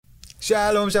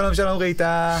שלום, שלום, שלום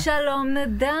ריטה. שלום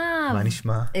נדב. מה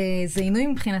נשמע? זה עינוי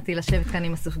מבחינתי לשבת כאן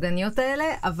עם הסופגניות האלה,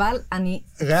 אבל אני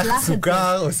ריח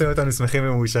סוכר עושה אותנו שמחים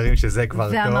ומאושרים שזה כבר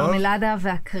טוב. והמרמלדה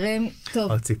והקרם,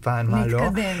 טוב. הרציפן, מה לא?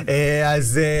 נתקדם.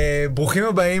 אז ברוכים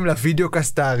הבאים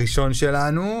לוידאו-קאסט הראשון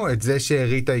שלנו. את זה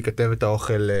שריטה היא כתבת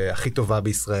האוכל הכי טובה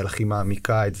בישראל, הכי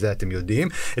מעמיקה, את זה אתם יודעים.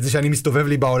 את זה שאני מסתובב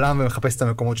לי בעולם ומחפש את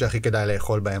המקומות שהכי כדאי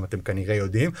לאכול בהם, אתם כנראה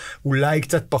יודעים. אולי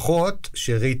קצת פחות,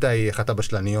 שריטה היא אחת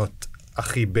הבשלניות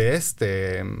הכי בסט,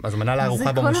 הזמנה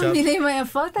לארוחה במושב. זה כל המילים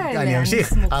היפות האלה, אני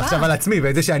אמשיך, עכשיו על עצמי,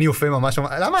 ואת זה שאני אופה ממש,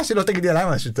 למה שלא תגידי עליי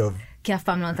משהו טוב? כי אף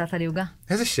פעם לא נתת לי עוגה.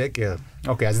 איזה שקר.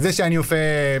 אוקיי, אז זה שאני אופה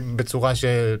בצורה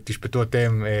שתשפטו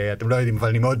אתם לא יודעים, אבל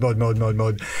אני מאוד מאוד מאוד מאוד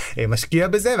מאוד משקיע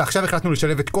בזה, ועכשיו החלטנו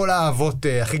לשלב את כל האהבות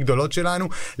הכי גדולות שלנו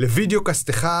לוידאו-קאסט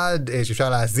אחד, שאפשר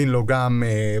להאזין לו גם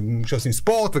שעושים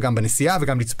ספורט, וגם בנסיעה,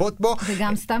 וגם לצפות בו.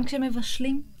 וגם סתם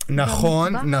כשמבשלים.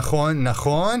 נכון, נכון,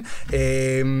 נכון.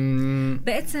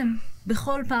 בעצם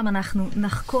בכל פעם אנחנו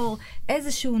נחקור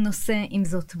איזשהו נושא, אם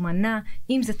זאת מנה,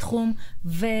 אם זה תחום,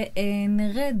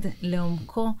 ונרד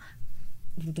לעומקו,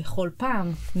 ובכל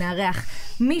פעם נארח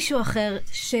מישהו אחר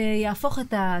שיהפוך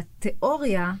את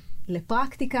התיאוריה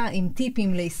לפרקטיקה עם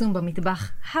טיפים ליישום במטבח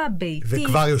הביתי.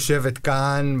 וכבר יושבת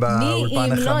כאן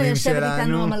באולפן החמים שלנו. מי אם לא יושבת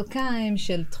איתנו המלכיים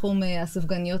של תחום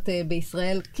הסופגניות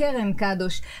בישראל, קרן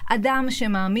קדוש, אדם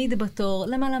שמעמיד בתור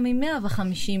למעלה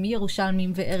מ-150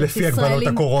 ירושלמים וארץ לפי ישראלים. לפי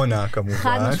הגבלות הקורונה כמובן.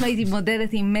 חד משמעית היא מודדת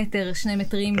עם מטר, 2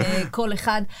 מטרים כל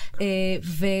אחד.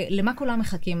 ולמה כולם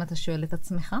מחכים, אתה שואל את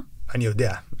עצמך? אני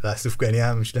יודע,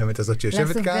 לסופגניה המשלמת הזאת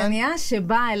שיושבת כאן. לסופגניה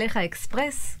שבאה אליך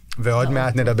אקספרס. ועוד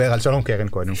מעט נדבר על שלום קרן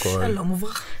קודם כל. שלום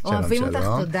וברכה. אוהבים אותך,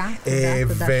 תודה.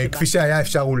 וכפי שהיה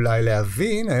אפשר אולי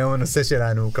להבין, היום הנושא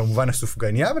שלנו כמובן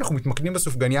הסופגניה, ואנחנו מתמקדים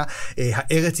בסופגניה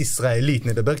הארץ ישראלית.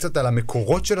 נדבר קצת על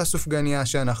המקורות של הסופגניה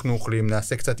שאנחנו אוכלים,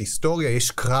 נעשה קצת היסטוריה,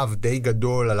 יש קרב די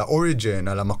גדול על האוריג'ן,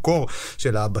 על המקור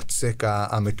של הבצק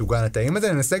המטוגן הטעים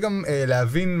הזה, ננסה גם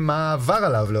להבין מה עבר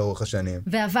עליו לאורך השנים.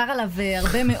 ועבר עליו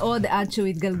הרבה מאוד עד שהוא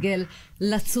התגלגל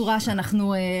לצורה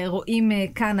שאנחנו רואים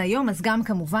כאן היום, אז גם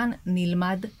כמובן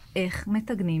נלמד איך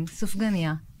מתגנים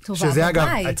סופגניה טובה בבית. שזה אגב,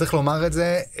 אני צריך לומר את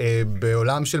זה,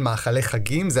 בעולם של מאכלי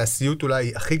חגים, זה הסיוט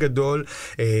אולי הכי גדול,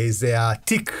 זה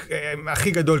העתיק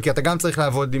הכי גדול, כי אתה גם צריך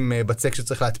לעבוד עם בצק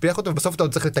שצריך להטפיח אותו, ובסוף אתה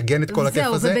עוד צריך לתגן את כל הכיף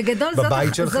הזה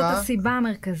בבית שלך. זאת הסיבה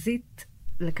המרכזית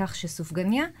לכך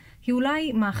שסופגניה היא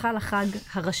אולי מאכל החג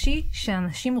הראשי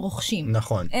שאנשים רוכשים.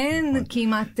 נכון. אין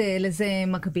כמעט לזה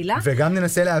מקבילה. וגם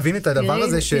ננסה להבין את הדבר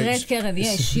הזה תראה את קרן,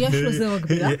 יש לזה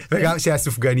מקבילה. וגם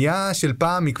שהסופגניה של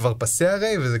פעם היא כבר פסה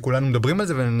הרי, וכולנו מדברים על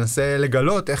זה, וננסה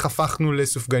לגלות איך הפכנו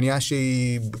לסופגניה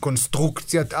שהיא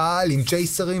קונסטרוקציית על, עם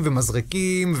צ'ייסרים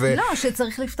ומזרקים. לא,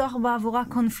 שצריך לפתוח בעבורה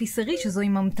קונפיסרי, שזו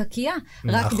עם ממתקייה,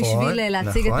 רק בשביל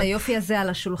להציג את היופי הזה על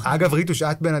השולחן. אגב, ריטוש,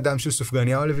 את בן אדם של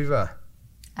סופגניה או לביבה?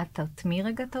 אתה תמי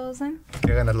רגע את האוזן?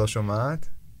 קרן, את לא שומעת?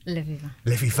 לביבה.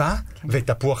 לביבה? כן.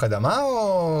 ותפוח אדמה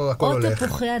או הכל הולך? או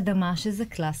תפוחי אדמה, שזה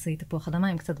קלאסי, תפוח אדמה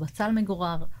עם קצת בצל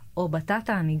מגורר, או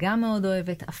בטטה, אני גם מאוד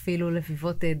אוהבת, אפילו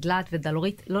לביבות דלת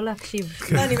ודלורית, לא להקשיב.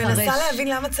 אני מנסה להבין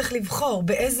למה צריך לבחור,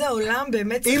 באיזה עולם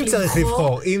באמת צריך לבחור. אם צריך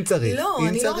לבחור, אם צריך. לא,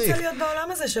 אני לא רוצה להיות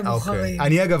בעולם הזה שבוחרים.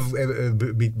 אני אגב,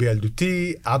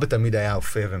 בילדותי, אבא תמיד היה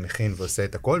אופה ומכין ועושה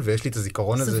את הכל, ויש לי את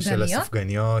הזיכרון הזה של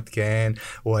הסופגניות, כן,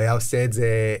 הוא היה עושה את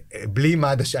זה בלי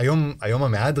מד השמן, היום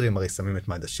המהדרים הרי שמים את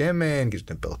מד השמן, כי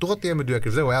שהטמפרטורה תהיה מדויקת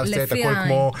וזה, הוא היה עושה את הכל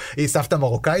כמו סבתא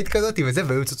מרוקאית כזאת, וזה,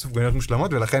 והיו קצת סופגניות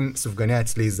מושלמות, ולכן סופגניה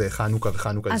אצלי זה חנוכה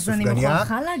וחנוכה זה סופגניה. אז אני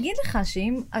מוכרחה להגיד לך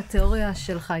שאם התיאוריה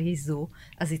שלך היא זו,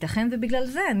 אז ייתכן ובגלל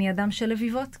זה אני אדם של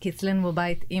לביבות, כי אצלנו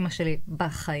בבית אמא שלי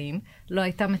בחיים לא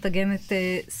הייתה מתגנת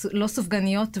לא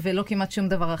סופגניות ולא כמעט שום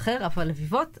דבר אחר, אבל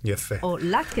לביבות, יפה. או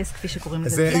לטקס כפי שקוראים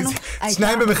לזה אצלנו.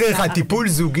 שניים במחיר אחד, טיפול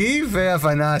זוגי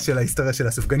והבנה של ההיסטוריה של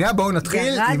הסופגניה. בואו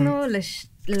נתחיל עם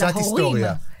קצת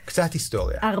היסטוריה. קצת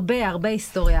היסטוריה. הרבה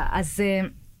היסטוריה. אז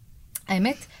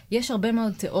האמת, יש הרבה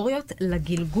מאוד תיאוריות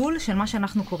לגלגול של מה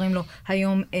שאנחנו קוראים לו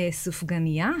היום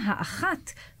סופגניה.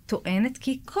 האחת טוענת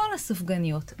כי כל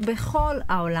הסופגניות בכל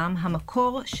העולם,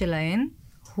 המקור שלהן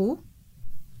הוא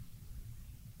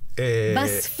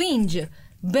בספינג'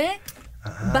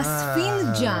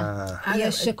 בספינג'ה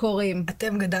יש שקוראים.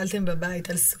 אתם גדלתם בבית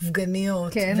על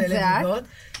סופגניות ולביבות.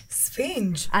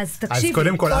 ספינג'. אז תקשיבי. אז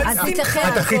קודם כל,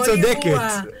 את הכי צודקת.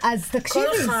 אז תקשיבי,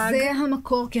 זה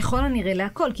המקור ככל הנראה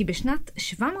להכל, כי בשנת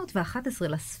 711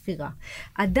 לספירה,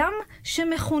 אדם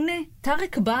שמכונה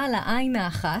טרק בעל העין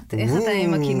האחת, איך אתה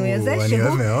עם הכינוי הזה? אני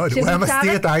אוהב מאוד, הוא היה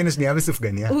מסתיר את העין השנייה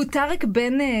בסופגניה. הוא טרק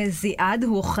בן זיעד,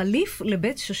 הוא חליף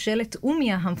לבית שושלת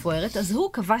אומיה המפוארת, אז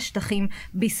הוא כבש שטחים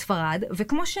בספרד,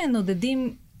 וכמו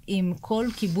שנודדים עם כל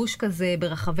כיבוש כזה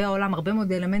ברחבי העולם, הרבה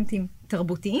מאוד אלמנטים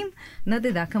תרבותיים,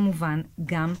 נדדה כמובן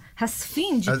גם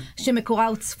הספינג' שמקורה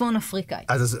הוא צפון אפריקאי.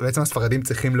 אז בעצם הספרדים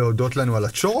צריכים להודות לנו על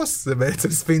הצ'ורוס? זה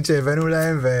בעצם ספינג' שהבאנו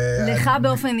להם לך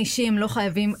באופן אישי הם לא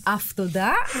חייבים אף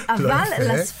תודה, אבל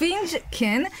לספינג'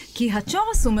 כן, כי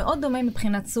הצ'ורוס הוא מאוד דומה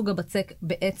מבחינת סוג הבצק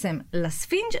בעצם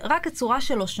לספינג', רק הצורה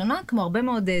שלו שונה, כמו הרבה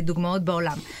מאוד דוגמאות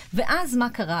בעולם. ואז מה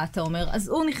קרה, אתה אומר? אז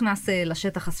הוא נכנס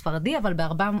לשטח הספרדי, אבל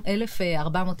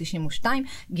ב-1492,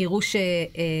 גירוש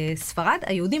ספרד,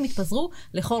 היהודים התפזרו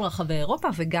לכל רחבי אירופה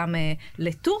וגם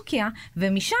לטורקיה,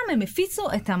 ומשם הם הפיצו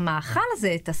את המאכל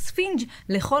הזה, את הספינג'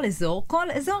 לכל אזור. כל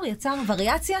אזור יצר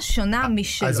וריאציה שונה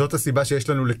משלו. אז זאת הסיבה שיש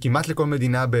לנו כמעט לכל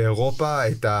מדינה באירופה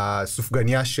את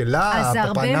הסופגניה שלה, אז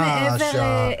הרבה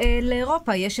מעבר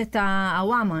לאירופה יש את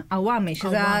הוואמה,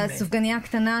 שזו הסופגניה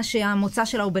הקטנה שהמוצא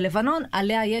שלה הוא בלבנון,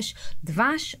 עליה יש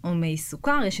דבש או מי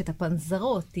סוכר, יש את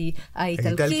הפנזרות, היא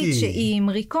האיטלקית שהיא עם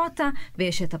ריקוטה,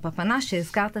 ויש את הפפנה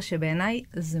שהזכרת שבעיניי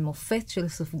זה מופת של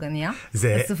סופגניה.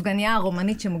 הסופגניה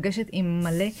הרומנית שמוגשת עם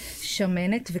מלא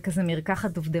שמנת וכזה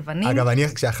מרקחת דובדבנים. אגב, אני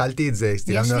כשאכלתי את זה,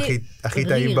 סתילמנו הכי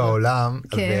טעים בעולם,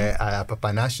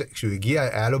 והפפנה כשהוא הגיע,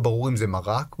 היה לו ברור אם זה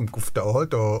מרק, עם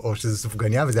כופתאות, או שזה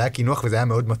סופגניה, וזה היה כינוח וזה היה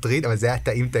מאוד מטריד, אבל זה היה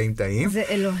טעים. זה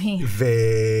אלוהי.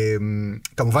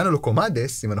 וכמובן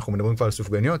הלוקומדס, אם אנחנו מדברים כבר על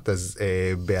סופגניות, אז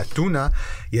באתונה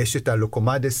יש את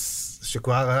הלוקומדס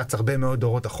שכבר רץ הרבה מאוד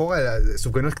דורות אחורה,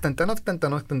 סופגניות קטנטנות.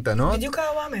 בדיוק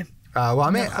הוואמה.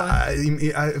 הוואמה,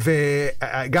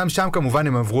 וגם שם כמובן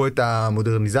הם עברו את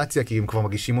המודרניזציה, כי הם כבר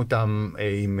מגישים אותם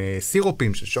עם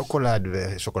סירופים של שוקולד,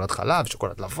 ושוקולד חלב,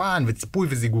 שוקולד לבן, וציפוי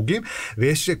וזיגוגים,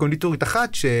 ויש קונדיטורית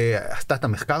אחת שעשתה את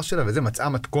המחקר שלה, וזה מצאה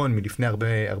מתכון מלפני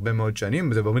הרבה מאוד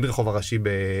שנים, וזה בעמוד רחוב הראשי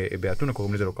באתונה,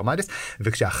 קוראים לזה לוקומדס,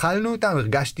 וכשאכלנו אותם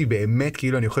הרגשתי באמת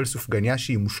כאילו אני אוכל סופגניה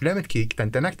שהיא מושלמת, כי היא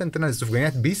קטנטנה, זה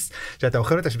סופגניית ביס, שאתה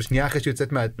אוכל אותה שבשנייה אחרי שיוצאת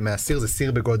מהסיר, זה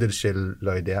סיר בגודל של,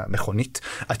 לא יודע, מכונית,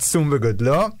 עצום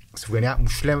בגודלו, סופגניה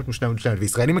מושלמת,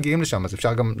 וישראלים מגיעים לשם, אז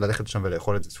אפשר גם ללכת לשם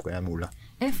ולאכול את זה, סופגניה מעולה.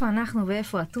 איפה אנחנו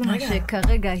ואיפה אתונה,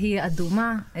 שכרגע היא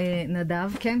אדומה,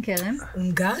 נדב, כן קרן?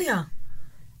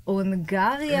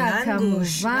 הונגריה,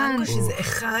 כמובן. לנגוש, שזה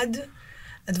אחד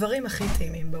הדברים הכי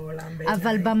טעימים בעולם.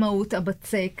 אבל במהות,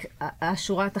 הבצק,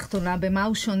 השורה התחתונה, במה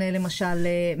הוא שונה למשל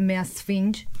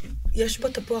מהספינג'? יש בו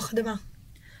תפוח אדמה.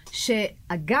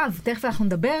 שאגב, תכף אנחנו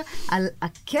נדבר על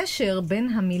הקשר בין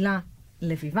המילה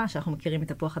לביבה, שאנחנו מכירים את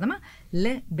תפוח אדמה,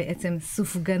 לבעצם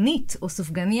סופגנית או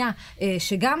סופגניה,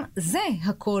 שגם זה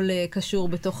הכל קשור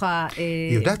בתוך ההיסטוריה.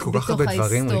 היא יודעת כל כך הרבה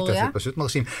דברים, ריטה, זה פשוט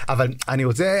מרשים. אבל אני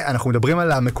רוצה, אנחנו מדברים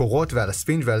על המקורות ועל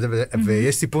הספינג' ועל זה,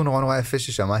 ויש סיפור נורא יפה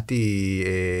ששמעתי,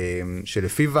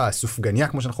 שלפיו הסופגניה,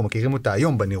 כמו שאנחנו מכירים אותה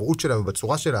היום, בנראות שלה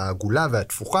ובצורה שלה, העגולה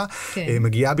והתפוחה,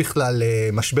 מגיעה בכלל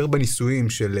משבר בנישואים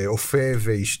של אופה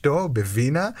ואשתו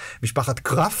בווינה, משפחת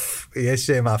קרף, יש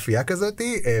מאפייה כזאת,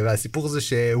 והסיפור זה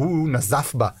שהוא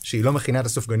נזף בה, שהיא לא מכינה את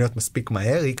הסופגניות מספיק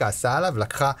מהר, היא כעסה עליו,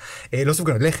 לקחה, לא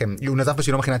סופגניות, לחם, הוא נזף בה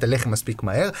שהיא לא מכינה את הלחם מספיק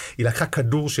מהר, היא לקחה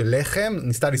כדור של לחם,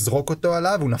 ניסתה לזרוק אותו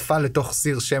עליו, הוא נפל לתוך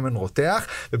סיר שמן רותח,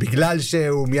 ובגלל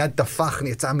שהוא מיד תפח,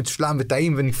 יצא מצ'לם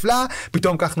וטעים ונפלא,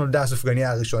 פתאום כך נולדה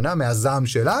הסופגניה הראשונה, מהזעם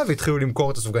שלה, והתחילו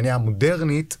למכור את הסופגניה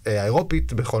המודרנית,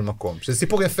 האירופית, בכל מקום. שזה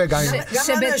סיפור יפה גם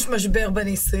לנו יש משבר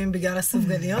בנישואים בגלל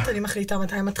הסופגניות, אני מחליטה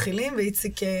מתי מתחילים,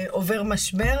 ואיציק עובר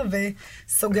משבר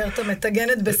וסוגר את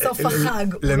המתגנת בסוף החג.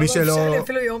 למי שלא...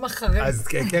 אפילו יום אחרי. אז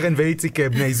קרן ואיציק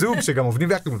בני זוג, שגם עובדים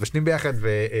ביחד, מבשלים ביחד,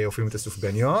 ואופים את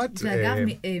הסופגניות. ואגב,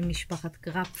 משפחת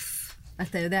קרפף,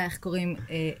 אתה יודע איך קוראים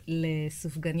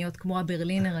לסופגניות, כמו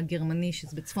הברלינר הגרמני,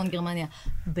 שזה בצפון גרמניה,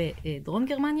 בדרום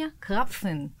גרמניה,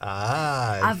 קרפפן.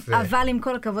 אבל עם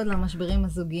כל הכבוד למשברים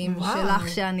הזוגיים שלך,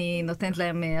 שאני נותנת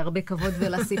להם הרבה כבוד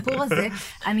ולסיפור הזה,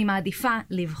 אני מעדיפה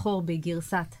לבחור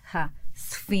בגרסת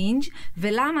הספינג',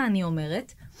 ולמה אני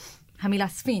אומרת? המילה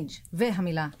ספינג'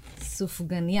 והמילה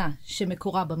סופגניה,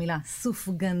 שמקורה במילה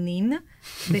סופגנין,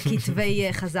 בכתבי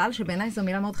חז"ל, שבעיניי זו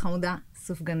מילה מאוד חמודה,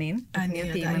 סופגנין. אני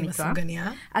עדיין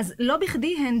בסופגניה. אז לא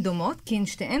בכדי הן דומות, כי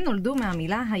שתיהן נולדו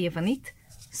מהמילה היוונית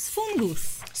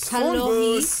ספונגוס.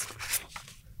 ספונגוס.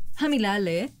 המילה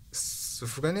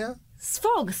סופגניה?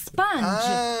 ספוג, ספנג',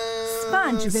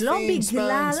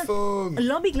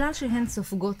 ולא בגלל שהן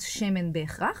סופגות שמן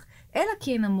בהכרח, אלא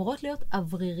כי הן אמורות להיות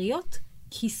אווריריות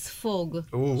כספוג,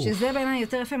 שזה בעיניי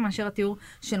יותר יפה מאשר התיאור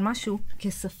של משהו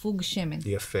כספוג שמן.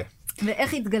 יפה.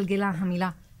 ואיך התגלגלה המילה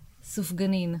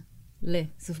סופגנין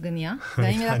לסופגניה?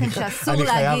 והאם ידעתם שאסור להגיד...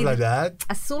 אני חייב לדעת.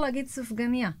 אסור להגיד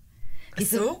סופגניה.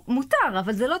 אסור? מותר,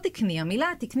 אבל זה לא תקני.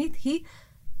 המילה התקנית היא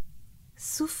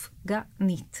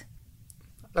סופגנית.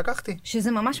 לקחתי.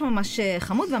 שזה ממש ממש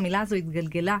חמוד, והמילה הזו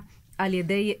התגלגלה על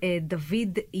ידי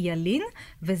דוד ילין,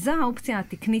 וזו האופציה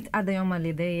התקנית עד היום על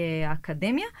ידי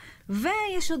האקדמיה,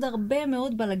 ויש עוד הרבה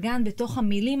מאוד בלגן בתוך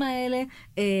המילים האלה,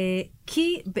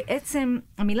 כי בעצם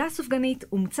המילה הסופגנית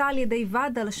הומצאה על ידי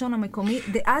ועד הלשון המקומי,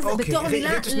 דאז בתור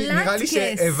המילה לטקס. נראה לי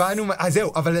שהבנו,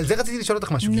 זהו, אבל על זה רציתי לשאול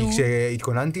אותך משהו, כי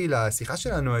כשהתכוננתי לשיחה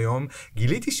שלנו היום,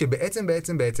 גיליתי שבעצם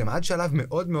עד שלב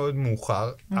מאוד מאוד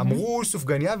מאוחר, אמרו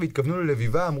סופגניה והתכוונו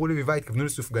ללביבה, אמרו לביבה, התכוונו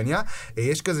לסופגניה,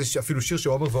 יש כזה אפילו שיר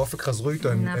שעומר ואופק חזרו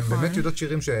איתו, הם באמת יודעות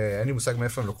שירים שאין לי מושג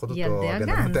מאיפה הם לוקחות אותו,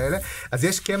 הגננות האלה. אז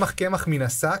יש קמח מן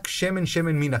השק, שמן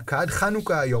מן הכד,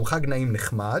 חנוכה היום, חג נעים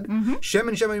נחמד,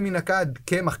 שמן מן הכד,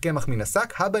 קמח מן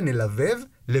השק, הבא נלבב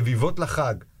לביבות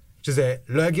לחג. שזה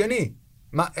לא הגיוני.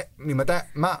 ממתי,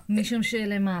 משום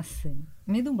שלמעשה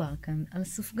מדובר כאן על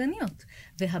סופגניות,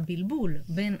 והבלבול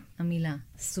בין המילה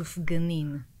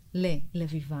סופגנין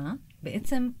ללביבה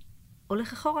בעצם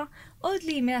הולך אחורה עוד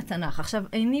לימי התנ"ך. עכשיו,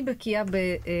 איני בקיאה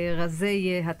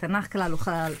ברזי התנ"ך כלל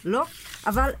וכלל לא,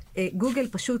 אבל גוגל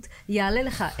פשוט יעלה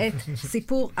לך את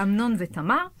סיפור אמנון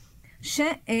ותמר,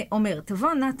 שאומר,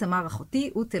 תבוא נא תמר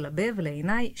אחותי ותלבב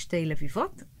לעיניי שתי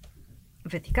לביבות,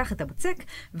 ותיקח את הבצק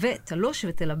ותלוש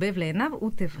ותלבב לעיניו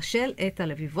ותבשל את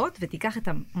הלביבות, ותיקח את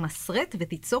המסרט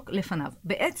ותצוק לפניו.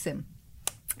 בעצם,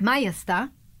 מה היא עשתה?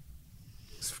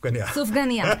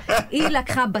 סופגניה. היא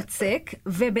לקחה בצק,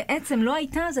 ובעצם לא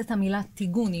הייתה אז את המילה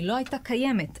טיגון, היא לא הייתה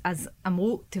קיימת. אז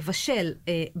אמרו, תבשל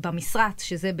במסרט,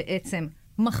 שזה בעצם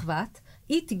מחבת,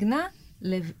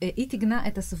 היא תגנה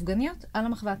את הסופגניות על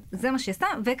המחבת. זה מה שעשתה,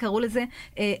 וקראו לזה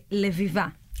לביבה.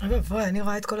 בואי, אני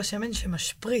רואה את כל השמן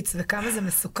שמשפריץ, וכמה זה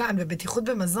מסוכן, ובטיחות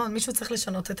במזון, מישהו צריך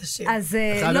לשנות את השיר. אז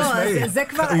לא, זה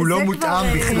כבר... הוא לא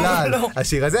מותאם בכלל,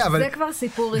 השיר הזה, אבל... זה כבר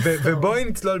סיפור היסטורי. ובואי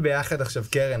נצלול ביחד עכשיו,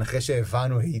 קרן, אחרי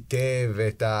שהבנו היטב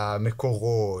את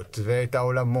המקורות, ואת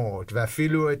העולמות,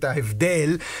 ואפילו את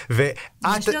ההבדל,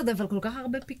 יש לי עוד אבל כל כך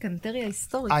הרבה פיקנטריה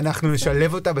היסטורית. אנחנו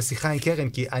נשלב אותה בשיחה עם קרן,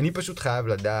 כי אני פשוט חייב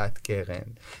לדעת, קרן,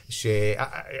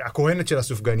 שהכהנת של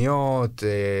הסופגניות,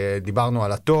 דיברנו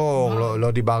על התור,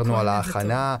 לא דיברנו על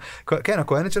ההכנה. כן,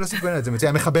 הכהנת של הסופגניות, זה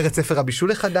מציע, מחבר את ספר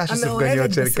הבישול החדש,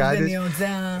 הסופגניות של קדש.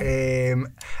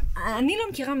 אני לא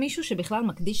מכירה מישהו שבכלל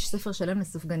מקדיש ספר שלם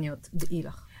לסופגניות, דעי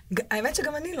לך. האמת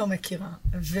שגם אני לא מכירה,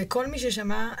 וכל מי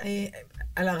ששמע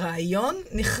על הרעיון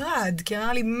נחרד, כי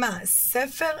אמר לי, מה,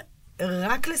 ספר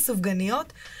רק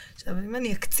לסופגניות? עכשיו, אם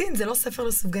אני אקצין, זה לא ספר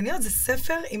לסופגניות, זה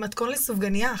ספר עם מתכון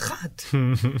לסופגניה אחת.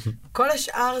 כל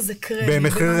השאר זה קרמי.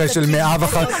 במחיר של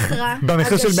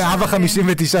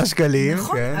 159 שקלים.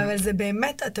 נכון, אבל זה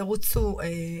באמת, התירוץ הוא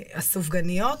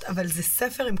הסופגניות, אבל זה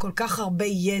ספר עם כל כך הרבה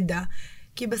ידע,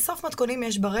 כי בסוף מתכונים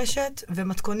יש ברשת,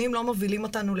 ומתכונים לא מובילים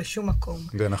אותנו לשום מקום.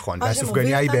 זה נכון,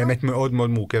 והסופגניה היא באמת מאוד מאוד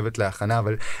מורכבת להכנה,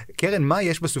 אבל קרן, מה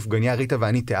יש בסופגניה? ריטה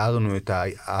ואני תיארנו את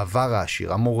העבר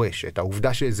העשיר, המורשת,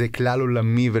 העובדה שזה כלל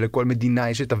עולמי, ולכל מדינה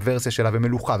יש את הוורסיה שלה,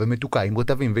 ומלוכה ומתוקה, עם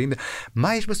רטבים,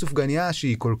 מה יש בסופגניה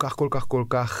שהיא כל כך כל כך כל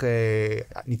כך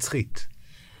נצחית?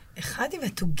 אחד היא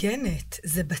מטוגנת,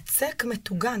 זה בצק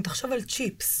מטוגן, תחשוב על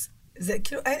צ'יפס. זה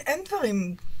כאילו, אין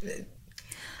דברים...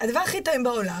 הדבר הכי טעים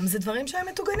בעולם זה דברים שהם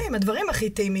מטוגנים, הדברים הכי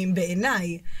טעימים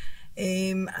בעיניי.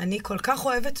 אני כל כך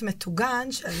אוהבת מטוגן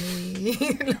שאני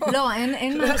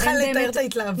לא יכולה לתאר את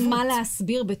ההתלהבות. מה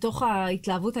להסביר בתוך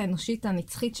ההתלהבות האנושית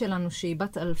הנצחית שלנו, שהיא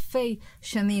בת אלפי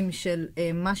שנים של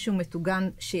משהו מטוגן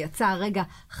שיצא רגע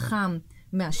חם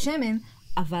מהשמן,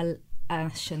 אבל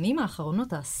השנים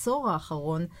האחרונות, העשור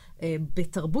האחרון,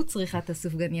 בתרבות צריכת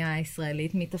הסופגניה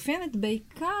הישראלית, מתאפיינת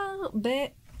בעיקר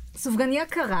בסופגניה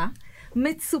קרה,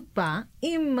 מצופה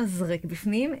עם מזרק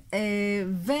בפנים,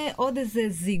 ועוד איזה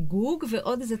זיגוג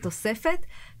ועוד איזה תוספת.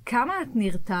 כמה את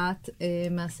נרתעת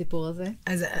מהסיפור הזה?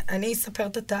 אז אני אספר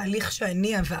את התהליך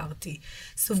שאני עברתי.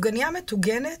 סופגניה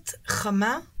מטוגנת,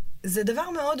 חמה, זה דבר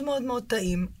מאוד מאוד מאוד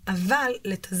טעים, אבל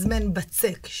לתזמן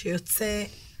בצק שיוצא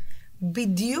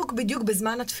בדיוק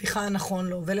בזמן התפיחה הנכון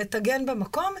לו, ולטגן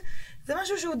במקום, זה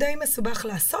משהו שהוא די מסובך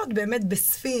לעשות, באמת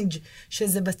בספינג',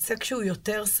 שזה בצק שהוא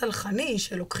יותר סלחני,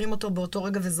 שלוקחים אותו באותו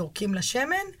רגע וזורקים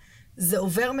לשמן, זה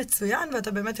עובר מצוין,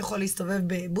 ואתה באמת יכול להסתובב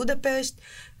בבודפשט,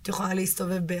 אתה יכולה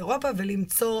להסתובב באירופה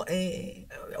ולמצוא,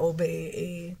 או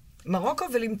במרוקו,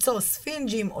 ולמצוא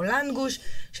ספינג'ים או לנגוש,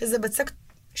 שזה בצק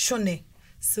שונה.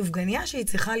 סופגניה שהיא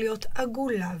צריכה להיות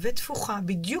עגולה ותפוחה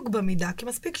בדיוק במידה, כי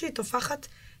מספיק שהיא תופחת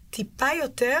טיפה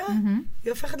יותר,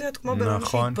 היא הופכת להיות כמו בלון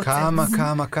שהתפוצץ.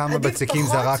 נכון, כמה בצקים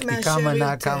זרקתי,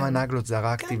 כמה נגלות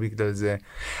זרקתי בגלל זה.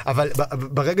 אבל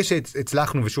ברגע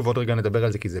שהצלחנו, ושוב עוד רגע נדבר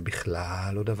על זה, כי זה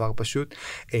בכלל לא דבר פשוט,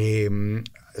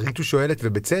 ריטו שואלת,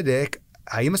 ובצדק,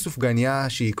 האם הסופגניה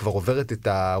שהיא כבר עוברת את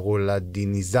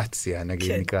הרולדיניזציה,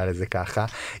 נגיד נקרא לזה ככה,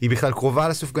 היא בכלל קרובה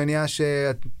לסופגניה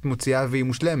שאת מוציאה והיא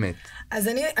מושלמת? אז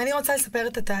אני רוצה לספר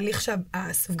את התהליך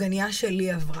שהסופגניה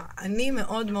שלי עברה. אני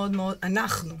מאוד מאוד מאוד,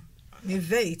 אנחנו,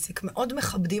 ואיציק מאוד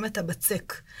מכבדים את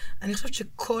הבצק. אני חושבת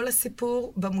שכל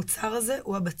הסיפור במוצר הזה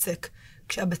הוא הבצק.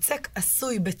 כשהבצק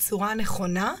עשוי בצורה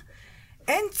נכונה,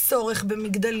 אין צורך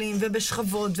במגדלים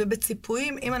ובשכבות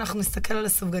ובציפויים. אם אנחנו נסתכל על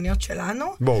הסופגניות שלנו,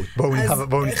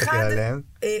 בואו נסתכל עליהן.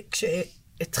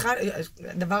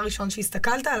 הדבר הראשון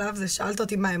שהסתכלת עליו זה שאלת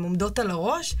אותי מה, הן עומדות על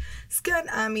הראש? אז כן,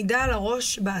 העמידה על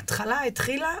הראש בהתחלה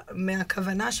התחילה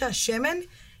מהכוונה שהשמן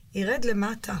ירד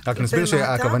למטה. רק נסביר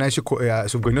שהכוונה היא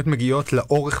שהסופגניות מגיעות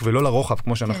לאורך ולא לרוחב,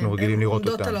 כמו שאנחנו רגילים לראות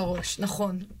אותן. הן עומדות על הראש,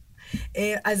 נכון.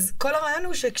 אז כל הרעיון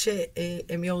הוא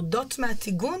שכשהן יורדות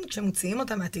מהטיגון, כשמוציאים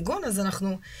אותן מהטיגון, אז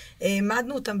אנחנו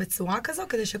העמדנו אותן בצורה כזו,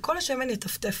 כדי שכל השמן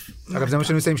יטפטף. אגב, זה מה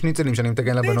שאני עושה עם שניצלים, שאני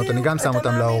מתגן לבנות, אני גם שם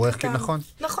אותם לאורך, נכון?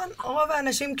 נכון, רוב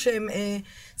האנשים כשהם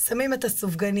שמים את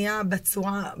הסופגניה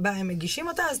בצורה בה הם מגישים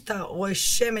אותה, אז אתה רואה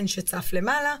שמן שצף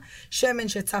למעלה, שמן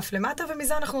שצף למטה,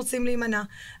 ומזה אנחנו רוצים להימנע.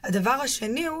 הדבר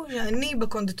השני הוא שאני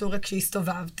בקונדיטוריה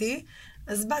כשהסתובבתי,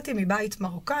 אז באתי מבית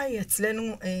מרוקאי,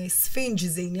 אצלנו ספינג'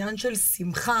 זה עניין של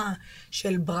שמחה,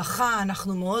 של ברכה,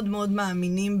 אנחנו מאוד מאוד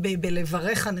מאמינים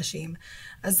בלברך אנשים.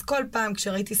 אז כל פעם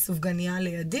כשראיתי סופגניה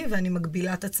לידי, ואני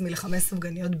מגבילה את עצמי ל5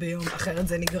 סופגניות ביום, אחרת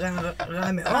זה נגרע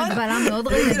רע מאוד. הגבלה מאוד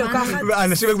רלוונטית.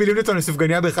 אנשים מגבילים אותנו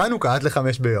לסופגניה בחנוכה עד ל5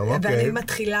 ביום, אוקיי. ואני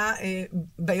מתחילה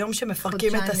ביום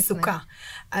שמפרקים את הסוכה.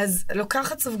 אז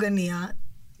לוקחת סופגניה,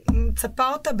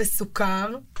 מצפה אותה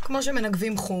בסוכר, כמו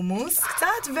שמנגבים חומוס,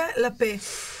 קצת ולפה.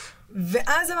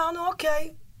 ואז אמרנו,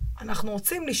 אוקיי, אנחנו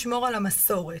רוצים לשמור על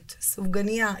המסורת.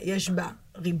 סופגניה יש בה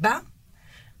ריבה,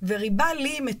 וריבה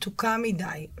לי מתוקה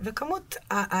מדי. וכמות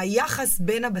היחס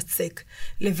בין הבצק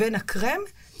לבין הקרם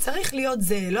צריך להיות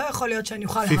זה. לא יכול להיות שאני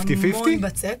אוכל המון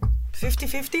בצק. 50-50,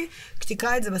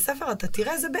 כשתקרא את זה בספר, אתה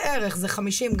תראה, זה בערך, זה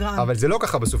 50 גרם. אבל זה לא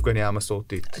ככה בסופגניה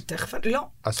המסורתית. תכף, לא.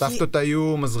 הסבתות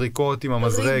היו מזריקות עם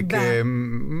המזרק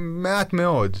מעט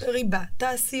מאוד. ריבה,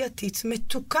 תעשייתית,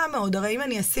 מתוקה מאוד. הרי אם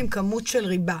אני אשים כמות של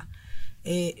ריבה,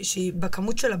 שהיא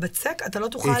בכמות של הבצק, אתה לא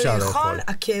תוכל לאכול,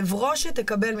 הכאב ראש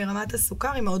שתקבל מרמת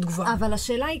הסוכר היא מאוד גבוהה. אבל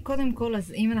השאלה היא קודם כל,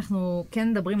 אז אם אנחנו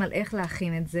כן מדברים על איך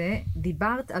להכין את זה,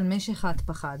 דיברת על משך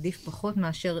ההטפחה, עדיף פחות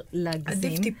מאשר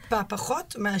להגזים. עדיף טיפה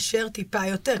פחות מאשר טיפה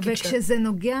יותר. וכשזה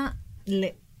נוגע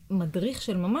למדריך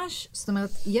של ממש, זאת אומרת,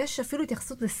 יש אפילו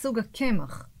התייחסות לסוג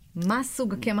הקמח. מה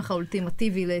סוג הקמח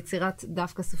האולטימטיבי ליצירת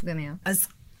דווקא סופגניה? אז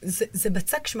זה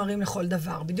בצק שמרים לכל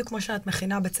דבר. בדיוק כמו שאת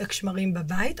מכינה בצק שמרים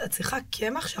בבית, את צריכה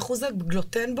קמח שאחוז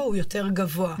הגלוטן בו הוא יותר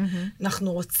גבוה.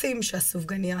 אנחנו רוצים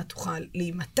שהסופגניה תוכל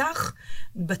להימתח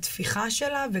בתפיחה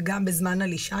שלה וגם בזמן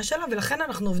הלישה שלה, ולכן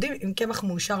אנחנו עובדים עם קמח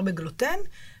מאושר בגלוטן,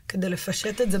 כדי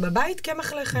לפשט את זה בבית,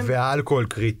 קמח לחם. והאלכוהול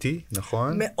קריטי,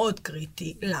 נכון? מאוד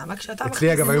קריטי. למה? כשאתה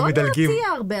אצלי אגב היו מדלגים. זה לא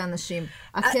מרתיע הרבה אנשים.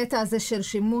 הקטע הזה של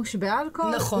שימוש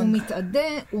באלכוהול, הוא מתעדה,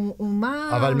 הוא מה...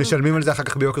 אבל משלמים על זה אחר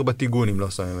כך ביוקר בטיגון, אם לא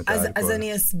שמים את האלכוהול. אז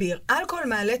אני אסביר. אלכוהול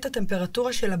מעלה את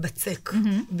הטמפרטורה של הבצק.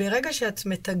 ברגע שאת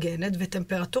מתגנת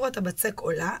וטמפרטורת הבצק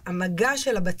עולה, המגע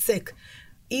של הבצק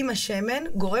עם השמן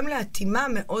גורם להתאמה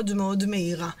מאוד מאוד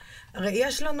מהירה. הרי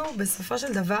יש לנו בסופו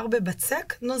של דבר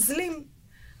בבצק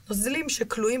נוזלים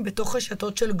שכלואים בתוך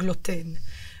רשתות של גלוטן.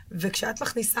 וכשאת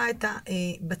מכניסה את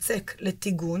הבצק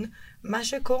לטיגון, מה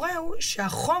שקורה הוא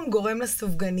שהחום גורם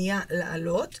לסופגניה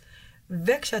לעלות,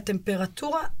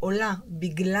 וכשהטמפרטורה עולה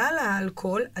בגלל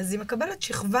האלכוהול, אז היא מקבלת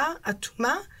שכבה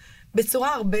אטומה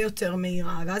בצורה הרבה יותר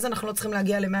מהירה. ואז אנחנו לא צריכים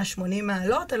להגיע ל-180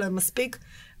 מעלות, אלא מספיק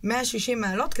 160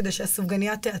 מעלות כדי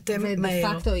שהסופגניה תאטם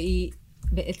מהר. ובפקטו היא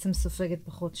בעצם סופגת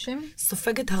פחות שמן?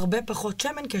 סופגת הרבה פחות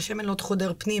שמן, כי השמן לא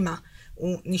חודר פנימה.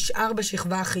 הוא נשאר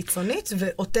בשכבה החיצונית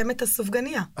ואוטם את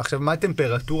הסופגניה. עכשיו, מה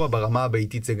הטמפרטורה ברמה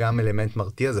הביתית? זה גם אלמנט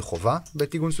מרתיע? זה חובה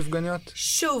בטיגון סופגניות?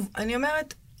 שוב, אני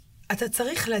אומרת, אתה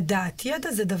צריך לדעת,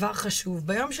 ידע זה דבר חשוב.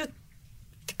 ביום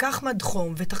שתיקח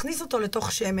מדחום ותכניס אותו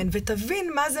לתוך שמן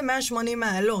ותבין מה זה 180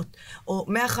 מעלות או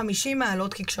 150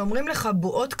 מעלות, כי כשאומרים לך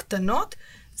בועות קטנות,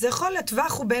 זה יכול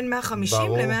לטווח הוא בין 150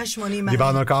 ל-180 מעלות.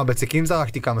 דיברנו על כמה בצקים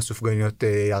זרקתי, כמה סופגניות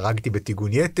הרגתי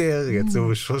בטיגון יתר,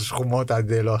 יצאו שחומות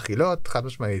עד לא אכילות, חד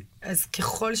משמעית. אז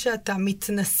ככל שאתה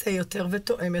מתנסה יותר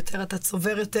ותואם יותר, אתה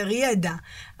צובר יותר ידע,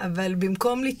 אבל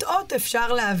במקום לטעות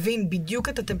אפשר להבין בדיוק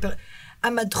את הטמפרטורה.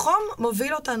 המדחום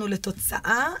מוביל אותנו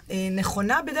לתוצאה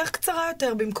נכונה בדרך קצרה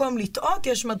יותר. במקום לטעות,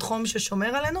 יש מדחום ששומר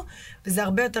עלינו, וזה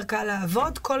הרבה יותר קל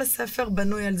לעבוד. כל הספר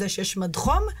בנוי על זה שיש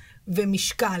מדחום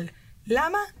ומשקל.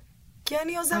 למה? כי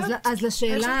אני עוזרת. אז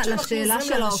לשאלה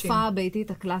של ההופעה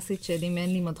הביתית הקלאסית של אם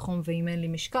אין לי מדחום ואם אין לי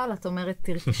משקל, את אומרת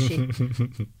תרכשי.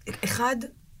 אחד,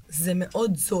 זה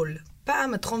מאוד זול.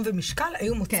 פעם מתחום ומשקל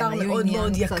היו מוצר מאוד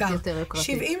מאוד יקר.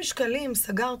 70 שקלים,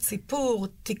 סגר ציפור,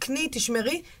 תקני,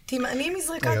 תשמרי, תימעני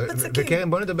מזריקת בצקים. וקרן,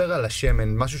 בוא נדבר על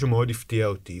השמן, משהו שמאוד הפתיע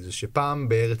אותי, זה שפעם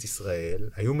בארץ ישראל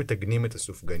היו מתגנים את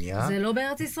הסופגניה. זה לא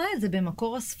בארץ ישראל, זה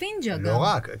במקור הספינג'ה גם. לא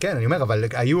רק, כן, אני אומר, אבל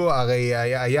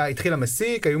התחיל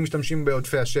המסיק, היו משתמשים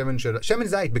בעודפי השמן של... שמן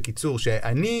זית, בקיצור,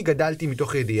 שאני גדלתי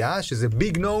מתוך ידיעה שזה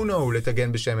ביג נו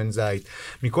לטגן בשמן זית,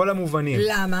 מכל המובנים.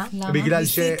 למה? בגלל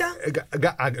ניסית?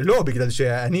 לא, בגלל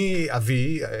שאני,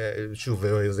 אבי, שוב,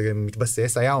 זה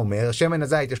מתבסס, היה אומר, שמן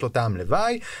הזית יש לו טעם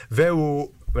לוואי,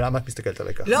 ולמה את מסתכלת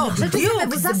עליי ככה? לא,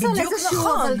 בדיוק, זה בדיוק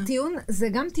נכון. זה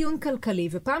גם טיעון כלכלי,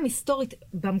 ופעם היסטורית,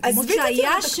 במקומות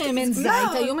שהיה שמן זית,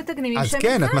 היו מתגנים עם שמן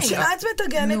זית. כשאת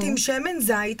מתגנת עם שמן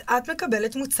זית, את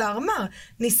מקבלת מוצר מר.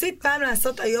 ניסית פעם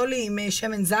לעשות איולי עם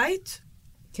שמן זית?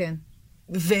 כן.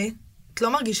 את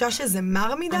לא מרגישה שזה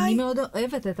מר מדי? אני מאוד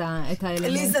אוהבת את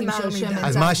האלמנטים של שמן זית.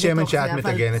 אז מה השמן שאת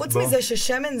מתגנת בו? חוץ מזה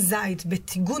ששמן זית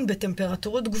בטיגון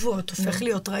בטמפרטורות גבוהות הופך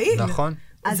להיות רעיל. נכון.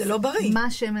 אז זה לא בריא.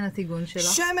 מה שמן הטיגון שלו?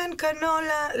 שמן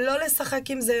קנולה, לא לשחק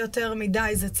עם זה יותר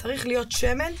מדי, זה צריך להיות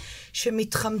שמן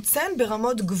שמתחמצן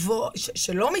ברמות גבוהות,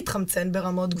 שלא מתחמצן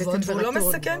ברמות גבוהות, והוא לא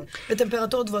מסכן,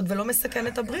 בטמפרטורות גבוהות, ולא מסכן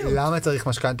את הבריאות. למה צריך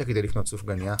משכנתה כדי לקנות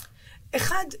סופגניה?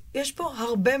 אחד, יש פה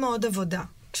הרבה מאוד עבודה.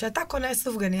 כשאתה קונה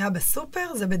סופגניה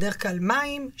בסופר, זה בדרך כלל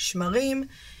מים, שמרים,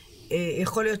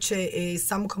 יכול להיות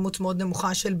ששמו כמות מאוד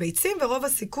נמוכה של ביצים, ורוב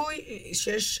הסיכוי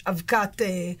שיש אבקת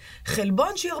חלבון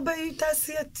שהיא הרבה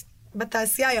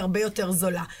בתעשייה היא הרבה יותר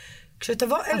זולה.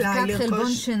 כשתבוא אליי אבקת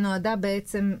חלבון שנועדה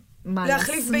בעצם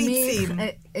להחליף ביצים.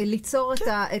 ליצור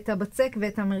את הבצק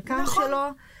ואת המרקם שלו.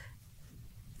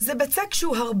 זה בצק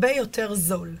שהוא הרבה יותר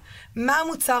זול. מה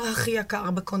המוצר הכי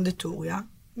יקר בקונדיטוריה?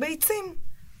 ביצים.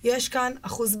 יש כאן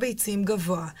אחוז ביצים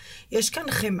גבוה, יש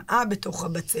כאן חמאה בתוך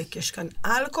הבצק, יש כאן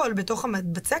אלכוהול בתוך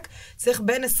הבצק, צריך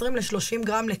בין 20 ל-30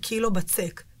 גרם לקילו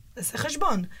בצק. זה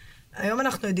חשבון. היום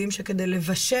אנחנו יודעים שכדי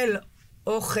לבשל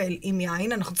אוכל עם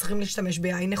יין, אנחנו צריכים להשתמש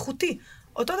ביין איכותי.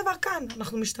 אותו דבר כאן,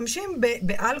 אנחנו משתמשים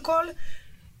באלכוהול,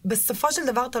 בסופו של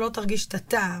דבר אתה לא תרגיש את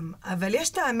הטעם, אבל יש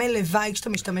טעמי לוואי כשאתה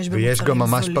משתמש במוצרים זולים. ויש גם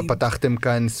ממש פתחתם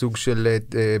כאן סוג של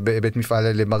בית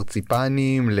מפעל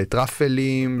למרציפנים,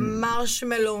 לטרפלים.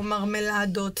 מרשמלו,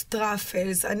 מרמלדות,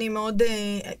 טרפלס. אני מאוד...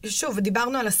 שוב,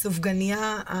 דיברנו על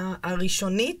הסופגניה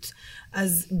הראשונית,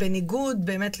 אז בניגוד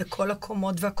באמת לכל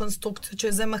הקומות והקונסטרוקציות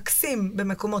שזה מקסים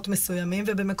במקומות מסוימים,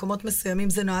 ובמקומות מסוימים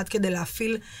זה נועד כדי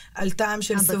להפעיל על טעם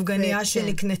של סופגניה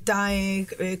שנקנתה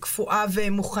קפואה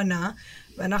ומוכנה.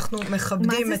 ואנחנו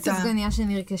מכבדים את מה זה סופגניה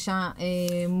שנרכשה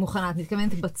מוכנה? את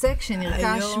מתכוונת בצק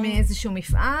שנרכש מאיזשהו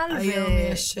מפעל? היום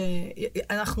יש...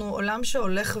 אנחנו עולם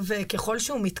שהולך וככל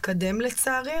שהוא מתקדם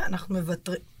לצערי, אנחנו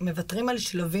מוותרים על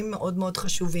שלבים מאוד מאוד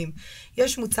חשובים.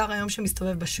 יש מוצר היום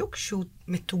שמסתובב בשוק שהוא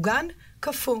מתוגן,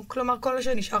 קפוא. כלומר, כל מה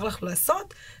שנשאר לך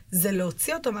לעשות זה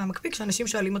להוציא אותו מהמקפיא. כשאנשים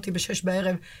שואלים אותי ב-6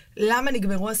 בערב, למה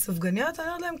נגמרו הסופגניות? אני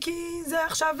אומרת להם, כי זה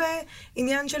עכשיו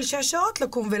עניין של 6 שעות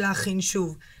לקום ולהכין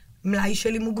שוב. מלאי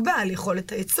שלי מוגבל,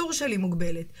 יכולת הייצור שלי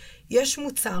מוגבלת. יש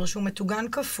מוצר שהוא מתוגן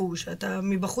קפוא, שאתה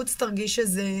מבחוץ תרגיש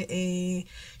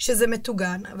שזה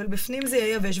מתוגן, אבל בפנים זה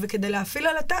יהיה יבש, וכדי להפעיל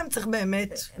על הטעם צריך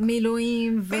באמת...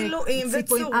 מילואים וצורות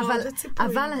וציפויים.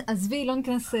 אבל עזבי, לא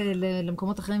ניכנס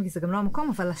למקומות אחרים, כי זה גם לא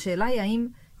המקום, אבל השאלה היא האם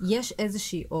יש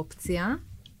איזושהי אופציה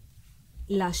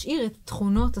להשאיר את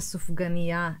תכונות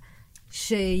הסופגניה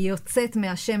שיוצאת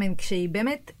מהשמן, כשהיא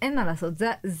באמת אין מה לעשות.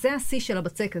 זה השיא של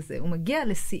הבצק הזה. הוא מגיע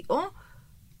לשיאו,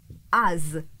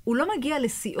 אז הוא לא מגיע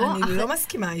לשיאו... אני לא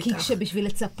מסכימה איתך. כי כשבשביל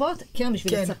לצפות, כן,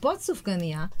 בשביל לצפות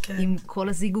סופגניה, עם כל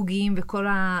הזיגוגים וכל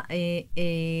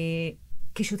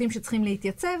הקישוטים שצריכים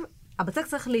להתייצב, הבצק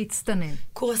צריך להצטנן.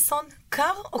 קורסון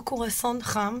קר או קורסון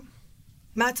חם?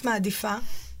 מה את מעדיפה?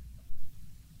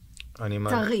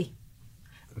 טרי.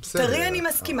 טרי אני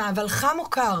מסכימה, אבל חם או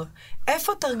קר,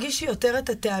 איפה תרגישי יותר את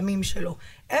הטעמים שלו?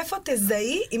 איפה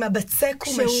תזהי אם הבצק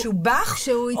הוא משובח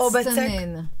או בצק? כשהוא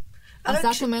יצטנן. אז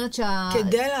את אומרת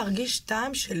כדי להרגיש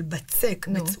טעם של בצק,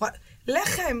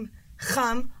 לחם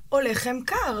חם או לחם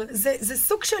קר, זה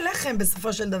סוג של לחם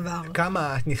בסופו של דבר.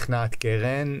 כמה את נכנעת,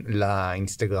 קרן,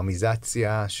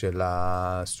 לאינסטגרמיזציה של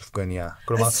הסופגניה?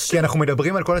 כלומר, כי אנחנו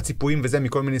מדברים על כל הציפויים וזה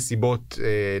מכל מיני סיבות,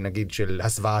 נגיד של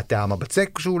הסוואת טעם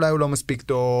הבצק שאולי הוא לא מספיק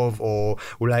טוב, או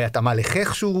אולי התאמה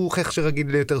לחך שהוא חך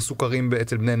שרגיל ליותר סוכרים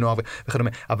אצל בני נוער וכדומה.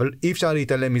 אבל אי אפשר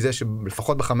להתעלם מזה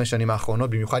שלפחות ב5 שנים האחרונות,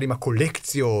 במיוחד עם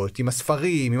הקולקציות, עם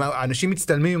הספרים, האנשים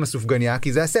מצטלמים עם הסופגניה,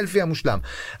 כי זה הסלפי המושלם.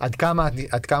 עד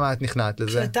כמה את נכנעת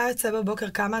לזה? כשאתה יוצא בבוקר,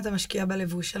 כמה אתה משקיע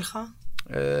בלבוש שלך?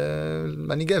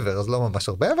 אני גבר, אז לא ממש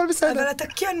הרבה, אבל בסדר. אבל אתה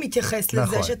כן מתייחס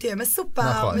לזה שתהיה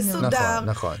מסופר, מסודר,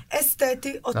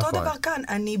 אסתטי. אותו דבר כאן,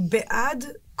 אני בעד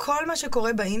כל מה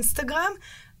שקורה באינסטגרם,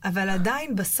 אבל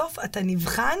עדיין בסוף אתה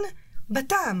נבחן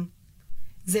בטעם.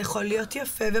 זה יכול להיות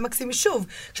יפה ומקסים. שוב,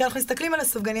 כשאנחנו מסתכלים על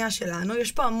הסופגניה שלנו,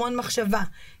 יש פה המון מחשבה.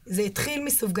 זה התחיל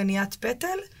מסופגניית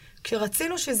פטל,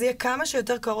 כשרצינו שזה יהיה כמה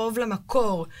שיותר קרוב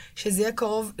למקור, שזה יהיה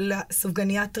קרוב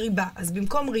לסופגניית ריבה. אז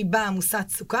במקום ריבה עמוסת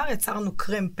סוכר, יצרנו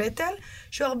קרם פטל,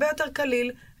 שהוא הרבה יותר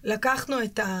קליל. לקחנו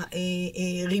את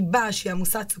הריבה שהיא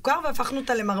עמוסת סוכר, והפכנו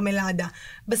אותה למרמלדה.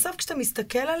 בסוף כשאתה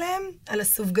מסתכל עליהם, על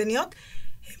הסופגניות,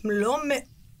 הם לא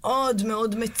מאוד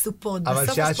מאוד מצופות.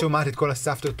 אבל שאת שומעת את כל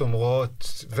הסבתות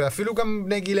אומרות, ואפילו גם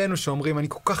בני גילנו שאומרים, אני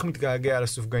כל כך מתגעגע על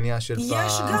הסופגניה של פעם.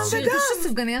 יש גם וגם.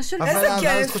 סופגניה של איזה כיף.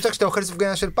 אבל את חושבת שאתה אוכל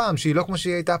סופגניה של פעם, שהיא לא כמו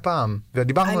שהיא הייתה פעם.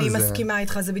 ודיברנו על זה. אני מסכימה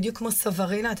איתך, זה בדיוק כמו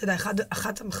סברינה. אתה יודע,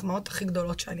 אחת המחמאות הכי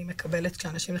גדולות שאני מקבלת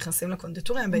כשאנשים נכנסים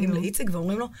לקונדיטוריה, הם באים לאיציק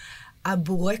ואומרים לו,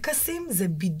 הבורקסים זה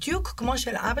בדיוק כמו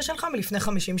של אבא שלך מלפני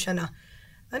 50 שנה.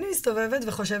 אני מסתובבת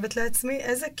וחושבת לעצמי,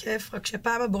 איזה כיף, רק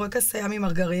שפעם הבורקס היה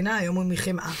ממרגרינה, היום הוא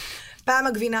מחמאה. פעם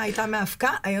הגבינה הייתה מאבקה,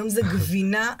 היום זה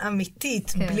גבינה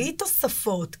אמיתית, בלי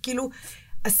תוספות, כאילו,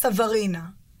 הסברינה.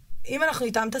 אם אנחנו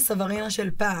ניתן את הסברינה של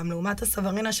פעם, לעומת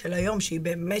הסברינה של היום, שהיא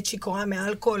באמת שיכורה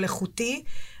מאלכוהול איכותי,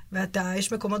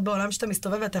 יש מקומות בעולם שאתה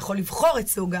מסתובב ואתה יכול לבחור את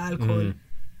סוג האלכוהול.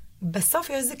 בסוף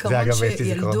יש זיכרון של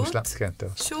ילדות,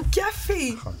 שהוא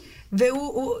כיפי.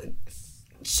 והוא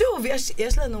שוב,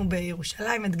 יש לנו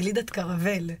בירושלים את גלידת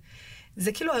קרבל.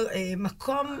 זה כאילו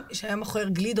מקום שהיה מוכר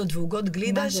גלידות ועוגות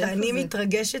גלידה, שאני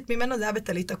מתרגשת ממנו, זה היה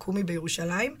בתלית הקומי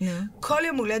בירושלים. כל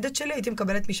יום הולדת שלי הייתי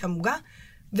מקבלת משם עוגה,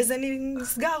 וזה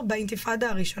נסגר באינתיפאדה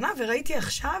הראשונה, וראיתי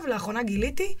עכשיו, לאחרונה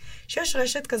גיליתי, שיש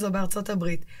רשת כזו בארצות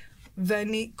הברית.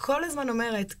 ואני כל הזמן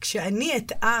אומרת, כשאני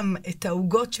אטעם את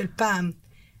העוגות של פעם,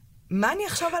 מה אני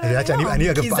אחשוב על היום?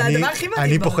 כי זה הדבר הכי מדהים.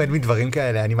 אני פוחד מדברים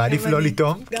כאלה, אני מעדיף לא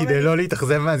לטעום, כדי לא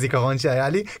להתאכזב מהזיכרון שהיה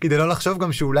לי, כדי לא לחשוב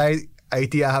גם שאולי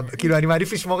הייתי, כאילו אני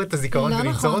מעדיף לשמור את הזיכרון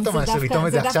ולנצור אותו מאשר לטעום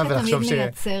את זה עכשיו ולחשוב ש... זה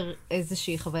דווקא תמיד מייצר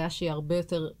איזושהי חוויה שהיא הרבה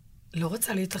יותר... לא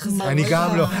רוצה להתאכזב. אני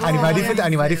גם לא,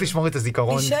 אני מעדיף לשמור את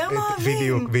הזיכרון. נשאר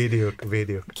מאוהבים.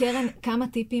 בדיוק. קרן, כמה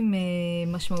טיפים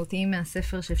משמעותיים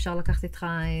מהספר שאפשר לקחת איתך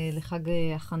לחג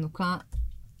החנוכה,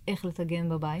 איך לטגן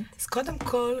בבית? אז קודם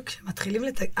כל, כשמתחילים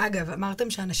אגב, אמרתם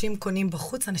שאנשים קונים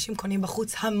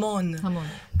בחוץ המון.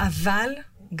 אבל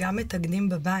גם מטגנים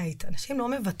בבית. אנשים לא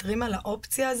מוותרים על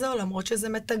האופציה הזו, למרות שזה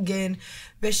מטגן,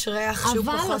 ויש ריח שהוא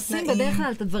פחות נעים. אבל עושים בדרך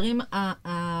כלל את הדברים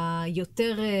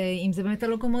היותר, אם זה באמת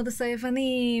הלוקומודוס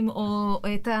היוונים, או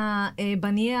את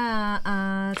הבניה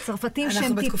הצרפתים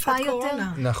שהם טיפה יותר...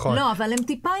 נכון. לא, אבל הם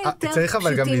טיפה יותר צריך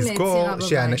אבל גם לזכור בבית.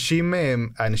 שאנשים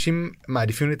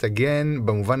מעדיפים לטגן,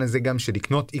 במובן הזה גם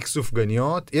שלקנות איקס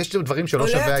סופגניות, יש דברים שלא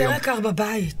שווה היום. עולה יותר יקר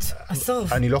בבית,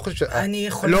 הסוף. אני לא חושב אני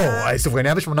יכולה... לא,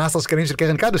 סופגניה ב-18 שקלים של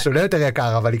קרן קדוש עולה יותר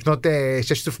יקר, אבל לקנות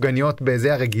 6 סופגניות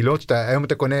בזה הרגילות, שהיום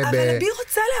אתה קונה אבל אני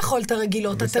רוצה לאכול את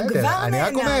הרגילות, אתה כבר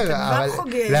נהנה, אתה כבר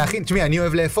חוגג. להכין, תשמעי, אני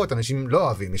אוהב לאפות, אנשים לא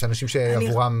אוהבים, יש אנשים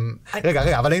שעבורם...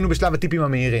 רגע, אבל היינו בשלב הטיפים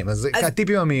המהירים, אז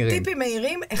הטיפים המהירים. טיפים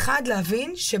מהירים, אחד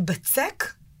להבין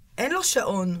שבצק אין לו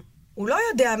שעון, הוא לא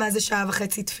יודע מה זה 1.5 שעות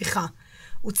תפיחה,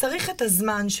 הוא צריך את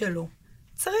הזמן שלו.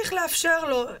 צריך לאפשר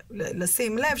לו,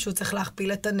 לשים לב שהוא צריך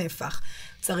להכפיל את הנפח.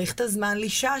 צריך את הזמן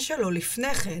לישה שלו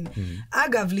לפני כן.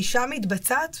 אגב, לישה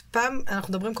מתבצעת, פעם,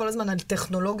 אנחנו מדברים כל הזמן על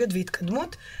טכנולוגיות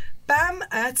והתקדמות, פעם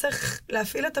היה צריך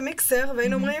להפעיל את המיקסר,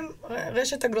 והיינו אומרים,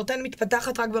 רשת הגלוטן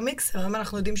מתפתחת רק במיקסר, אבל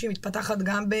אנחנו יודעים שהיא מתפתחת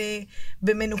גם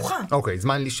במנוחה. אוקיי,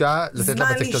 זמן לישה, לתת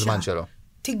לבצק את הזמן שלו.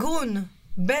 טיגון.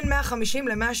 בין 150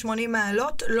 ל-180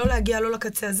 מעלות, לא להגיע לא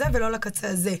לקצה הזה ולא לקצה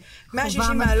הזה.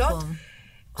 160 מעלות.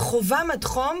 חובה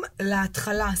מדחום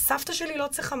להתחלה. סבתא שלי לא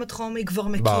צריכה מדחום, היא כבר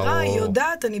מכירה, היא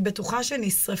יודעת, אני בטוחה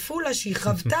שנשרפו לה, שהיא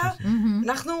חוותה.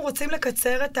 אנחנו רוצים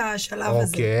לקצר את השלב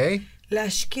הזה.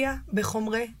 להשקיע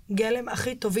בחומרי גלם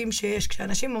הכי טובים שיש.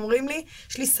 כשאנשים אומרים לי,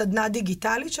 יש לי סדנה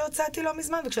דיגיטלית שהוצאתי לא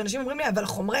מזמן, וכשאנשים אומרים לי, אבל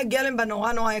חומרי גלם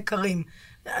בנורא נורא יקרים.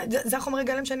 זה החומרי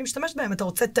גלם שאני משתמשת בהם. אתה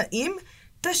רוצה טעים?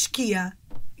 תשקיע.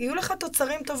 יהיו לך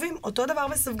תוצרים טובים, אותו דבר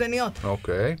בסופגניות.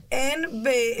 אוקיי. אין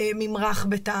ממרח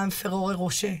בטעם פרורי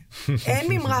רושה. אין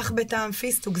ממרח בטעם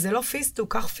פיסטוק, זה לא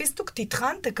פיסטוק, כך פיסטוק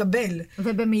תטחן, תקבל.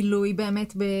 ובמילוי,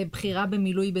 באמת, בבחירה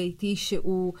במילוי ביתי,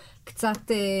 שהוא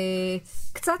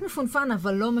קצת מפונפן,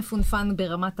 אבל לא מפונפן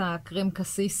ברמת הקרם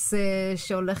קסיס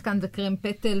שהולך כאן, וקרם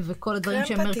פטל, וכל הדברים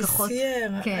שהם מרקחות.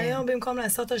 קרם פטיסייר. היום במקום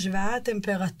לעשות השוואה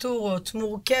טמפרטורות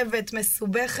מורכבת,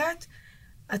 מסובכת,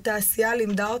 התעשייה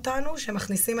לימדה אותנו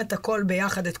שמכניסים את הכל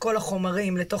ביחד, את כל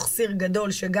החומרים, לתוך סיר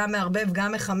גדול שגם מערבב,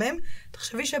 גם מחמם.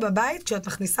 תחשבי שבבית, כשאת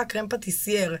מכניסה קרם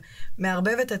פטיסייר,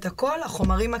 מערבבת את הכל,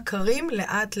 החומרים הקרים,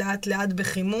 לאט לאט לאט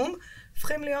בחימום,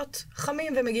 הופכים להיות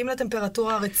חמים ומגיעים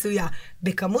לטמפרטורה הרצויה.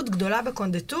 בכמות גדולה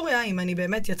בקונדיטוריה, אם אני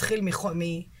באמת יתחיל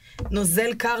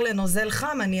מנוזל קר לנוזל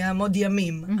חם, אני אעמוד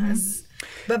ימים. אז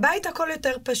בבית הכל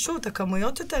יותר פשוט,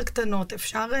 הכמויות יותר קטנות,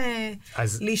 אפשר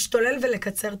להשתולל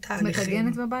ולקצר תהליכים.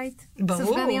 מטגנת בבית? ברור.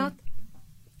 סופגניות?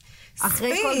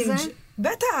 אחרי כל זה?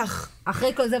 בטח.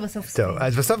 אחרי כל זה בסוף ספינג'. טוב,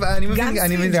 אז בסוף אני מבין,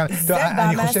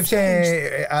 אני חושב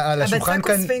שעל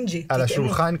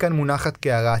השולחן כאן מונחת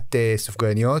קערת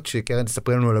סופגניות, שקרן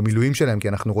תספר לנו על המילואים שלהם, כי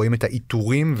אנחנו רואים את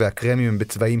העיטורים והקרמים הם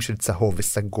בצבעים של צהוב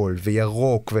וסגול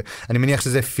וירוק, ואני מניח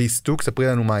שזה פיסטוק, ספרי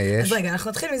לנו מה יש. אז רגע, אנחנו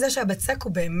נתחיל מזה שהבצק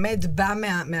הוא באמת בא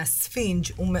מהספינג',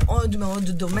 הוא מאוד מאוד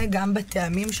דומה גם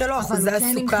בטעמים שלו, אחוזי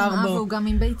הסוכר בו. אבל הוא כן עם חמאה והוא גם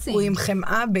עם ביצים. הוא עם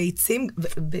חמאה, ביצים,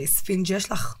 בספינג'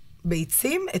 יש לך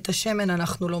ביצים, את השמן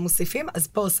אנחנו לא מוסיפים, אז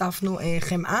פה הוספנו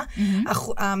חמאה.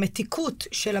 המתיקות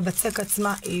של הבצק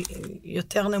עצמה היא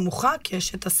יותר נמוכה, כי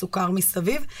יש את הסוכר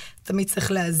מסביב, תמיד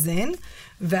צריך לאזן,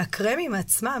 והקרמים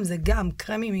עצמם זה גם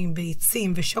קרמים עם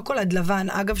ביצים ושוקולד לבן.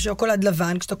 אגב, שוקולד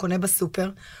לבן, כשאתה קונה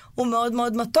בסופר, הוא מאוד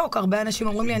מאוד מתוק. הרבה אנשים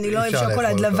אומרים לי, אני לא אוהב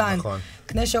שוקולד לבן.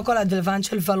 קנה שוקולד לבן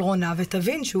של ולרונה,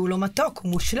 ותבין שהוא לא מתוק,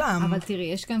 הוא מושלם. אבל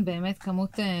תראי, יש כאן באמת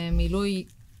כמות מילוי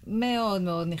מאוד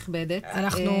מאוד נכבדת.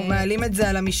 אנחנו מעלים את זה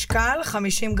על המשקל,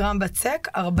 50 גרם בצק,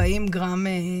 40 גרם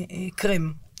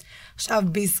קרם. עכשיו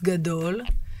ביס גדול,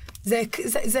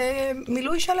 זה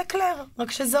מילוי של אקלר,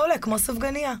 רק שזה עולה כמו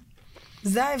סופגניה.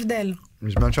 זה ההבדל.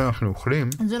 בזמן שאנחנו אוכלים.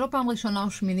 זה לא פעם ראשונה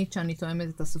או שמינית שאני תואמת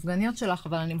את הסופגניות שלך,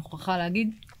 אבל אני מוכרחה להגיד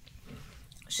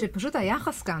שפשוט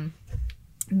היחס כאן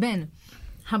בין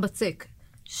הבצק,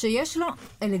 שיש לו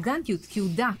אלגנטיות כי הוא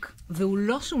דק והוא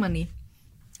לא שומני,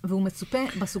 והוא מצופה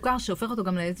בסוכר שהופך אותו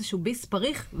גם לאיזשהו ביס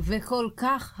פריך, וכל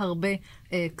כך הרבה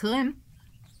קרם,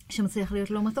 שמצליח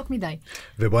להיות לא מתוק מדי.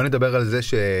 ובואו נדבר על זה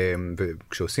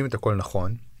שכשעושים את הכל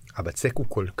נכון, הבצק הוא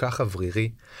כל כך אוורירי.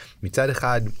 מצד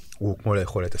אחד, הוא כמו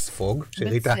לאכול את הספוג,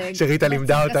 שריטה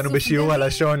לימדה אותנו בשיעור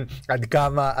הלשון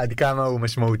עד כמה הוא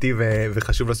משמעותי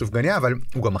וחשוב לסופגניה, אבל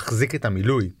הוא גם מחזיק את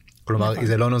המילוי. כלומר,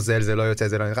 זה לא נוזל, זה לא יוצא,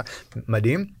 זה לא נראה.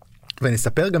 מדהים.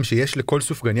 ונספר גם שיש לכל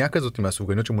סופגניה כזאת,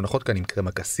 מהסופגניות שמונחות כאן עם קרם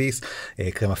הקסיס,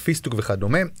 קרם הפיסטוק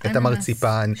וכדומה, את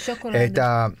המרציפן,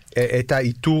 את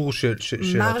העיטור של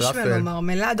הטראפל. מרשמלו,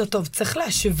 מרמלדו, טוב, צריך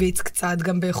להשוויץ קצת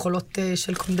גם ביכולות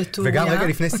של קונדטוריה. וגם רגע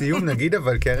לפני סיום, נגיד,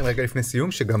 אבל קרן, רגע לפני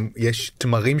סיום, שגם יש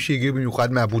תמרים שהגיעו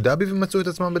במיוחד מאבו דאבי ומצאו את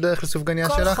עצמם בדרך לסופגניה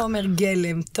שלך. כל חומר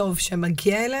גלם טוב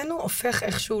שמגיע אלינו, הופך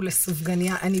איכשהו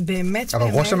לסופגניה. אני באמת... אבל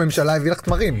ראש הממשלה הביא לך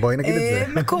תמרים, בואי נגיד את זה.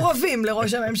 מקורבים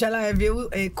לראש הממשלה הביאו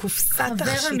קופסת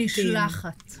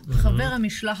חבר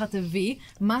המשלחת הביא,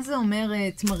 מה זה אומר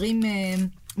תמרים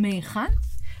מאיכן?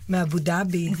 מאבו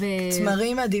דאבי,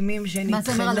 תמרים מדהימים שנטחנו. מה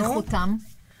זה אומר על איכותם?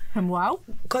 הם וואו?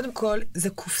 קודם כל, זה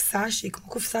קופסה שהיא כמו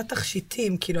קופסת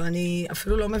תכשיטים, כאילו אני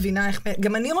אפילו לא מבינה איך,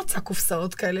 גם אני רוצה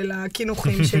קופסאות כאלה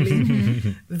לכינוחים שלי,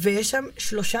 ויש שם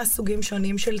 3 סוגים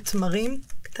שונים של תמרים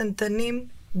קטנטנים,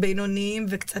 בינוניים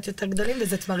וקצת יותר גדולים,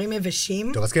 וזה תמרים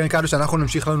יבשים. טוב, אז כן, קדוש, אנחנו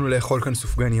נמשיך לנו לאכול כאן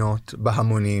סופגניות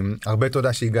בהמונים. הרבה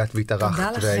תודה שהגעת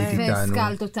והתארחת והיית איתנו.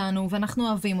 והשכלת אותנו, ואנחנו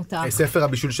אוהבים אותך. ספר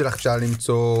הבישול שלך אפשר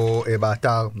למצוא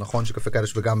באתר, נכון, של קפה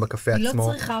קדוש וגם בקפה עצמו.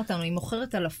 היא לא צריכה אותנו, היא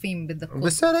מוכרת אלפים בדקות.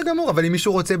 בסדר גמור, אבל אם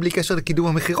מישהו רוצה בלי קשר לקידום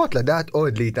המחירות, לדעת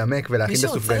עוד, להתעמק ולהכין את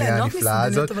הסופגניה הנפלאה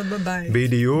הזאת.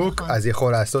 בדיוק, אז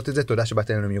יכול לעשות את זה. תודה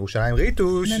שבאת אלינו מירושלים.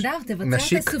 ריטוש. נדב,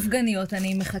 תבצע את הסופגניות.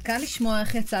 אני מחכה לשמוע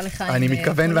איך יצא לך. אני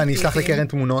מתכוון ואני אשלח לקרן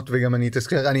תמונות וגם אני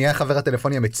אהיה החבר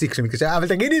הטלפוני המציק שמתקשר, אבל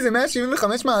תגידי, זה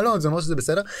 175 מעלות, זה אומר שזה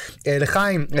בסדר.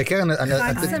 לחיים, קרן,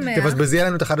 תבזבזי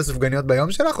לנו את אחד הסופגניות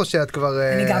ביום שלך, או שאת כבר...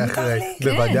 אני גם מותר לי?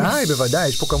 בוודאי, בוודאי,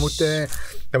 יש פה כמות...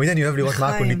 תמיד אני אוהב לראות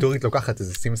מה הקונדיטורית לוקחת,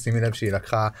 אז שימי לב שהיא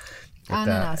לקחה את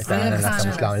האננס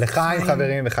המושלם. לחיים,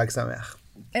 חברים, וחג שמח.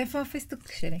 איפה הפיסטוק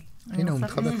שלי? הנה, הוא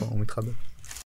מתחבא פה, הוא מתחבא.